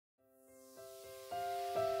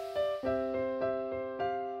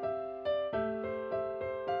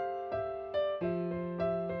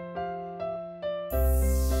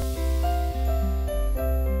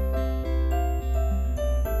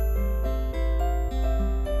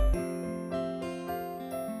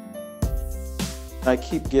I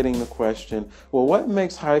keep getting the question, well, what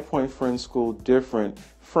makes High Point Friends School different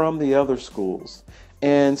from the other schools?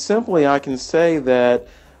 And simply I can say that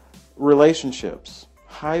relationships.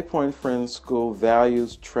 High Point Friends School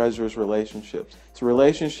values, treasures relationships. So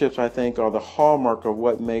relationships, I think, are the hallmark of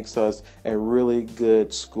what makes us a really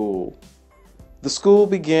good school. The school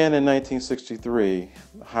began in 1963.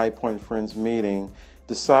 The High Point Friends meeting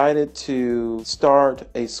decided to start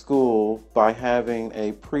a school by having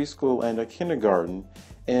a preschool and a kindergarten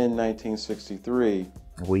in 1963.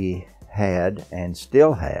 We had and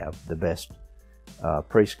still have the best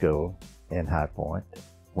preschool in High Point.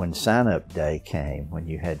 When sign-up day came, when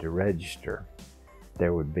you had to register,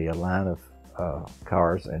 there would be a line of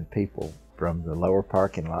cars and people from the lower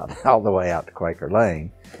parking lot all the way out to Quaker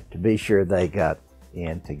Lane to be sure they got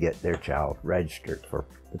in to get their child registered for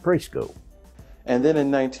the preschool. And then in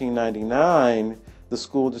 1999, the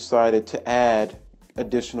school decided to add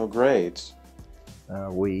additional grades.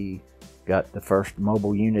 We got the first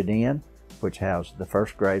mobile unit in, which housed the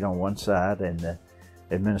first grade on one side and the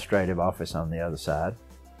administrative office on the other side.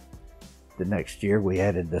 The next year we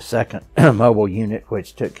added the second mobile unit,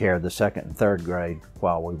 which took care of the second and third grade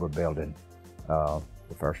while we were building the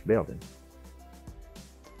first building.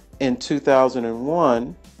 In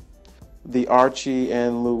 2001, the Archie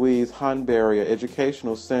and Louise Honberry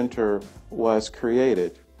Educational Center was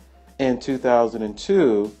created. In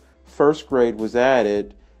 2002, first grade was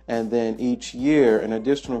added, and then each year an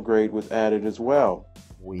additional grade was added as well.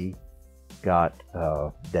 We got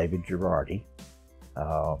David Girardi,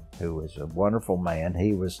 who was a wonderful man.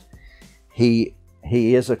 He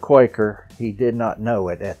is a Quaker. He did not know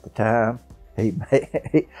it at the time,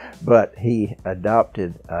 but he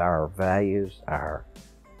adopted our values, our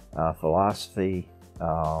philosophy,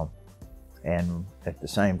 and at the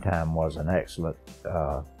same time was an excellent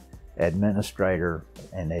administrator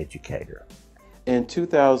and educator. In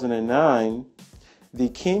 2009, the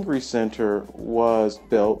Kingery Center was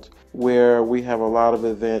built, where we have a lot of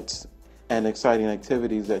events and exciting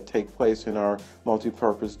activities that take place in our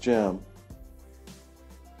multi-purpose gym.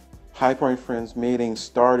 High Point Friends meeting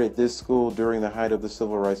started this school during the height of the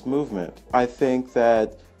Civil Rights Movement. I think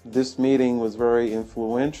that this meeting was very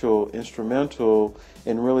instrumental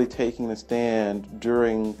in really taking a stand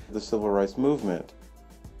during the Civil Rights Movement.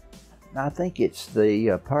 I think it's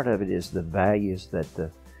the part of it is the values that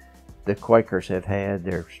the Quakers have had,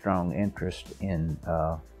 their strong interest in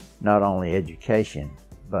not only education,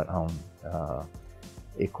 but on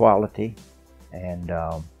equality, and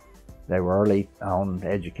they were early on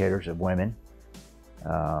educators of women,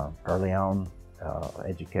 early on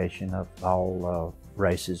education of all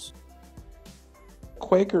races.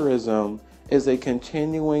 Quakerism is a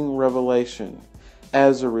continuing revelation.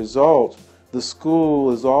 As a result, the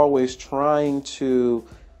school is always trying to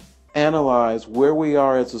analyze where we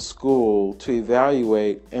are as a school, to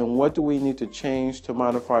evaluate, and what do we need to change, to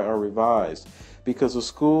modify, or revise. Because a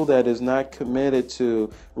school that is not committed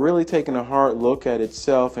to really taking a hard look at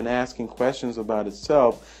itself and asking questions about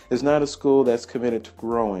itself is not a school that's committed to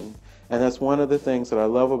growing. And that's one of the things that I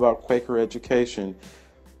love about Quaker education.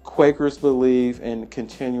 Quakers believe in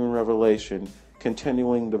continuing revelation,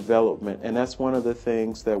 continuing development, and that's one of the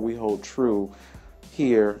things that we hold true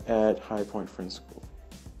here at High Point Friends School.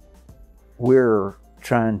 We're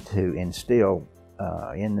trying to instill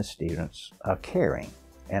in the students a caring,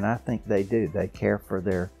 and I think they do. They care for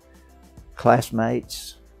their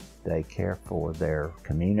classmates, they care for their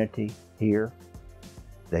community here,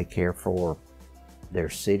 they care for their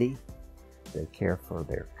city, they care for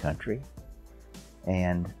their country,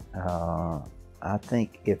 and I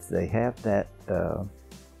think if they have that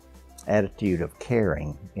attitude of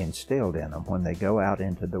caring instilled in them when they go out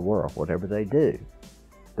into the world, whatever they do,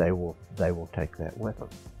 they will take that with them.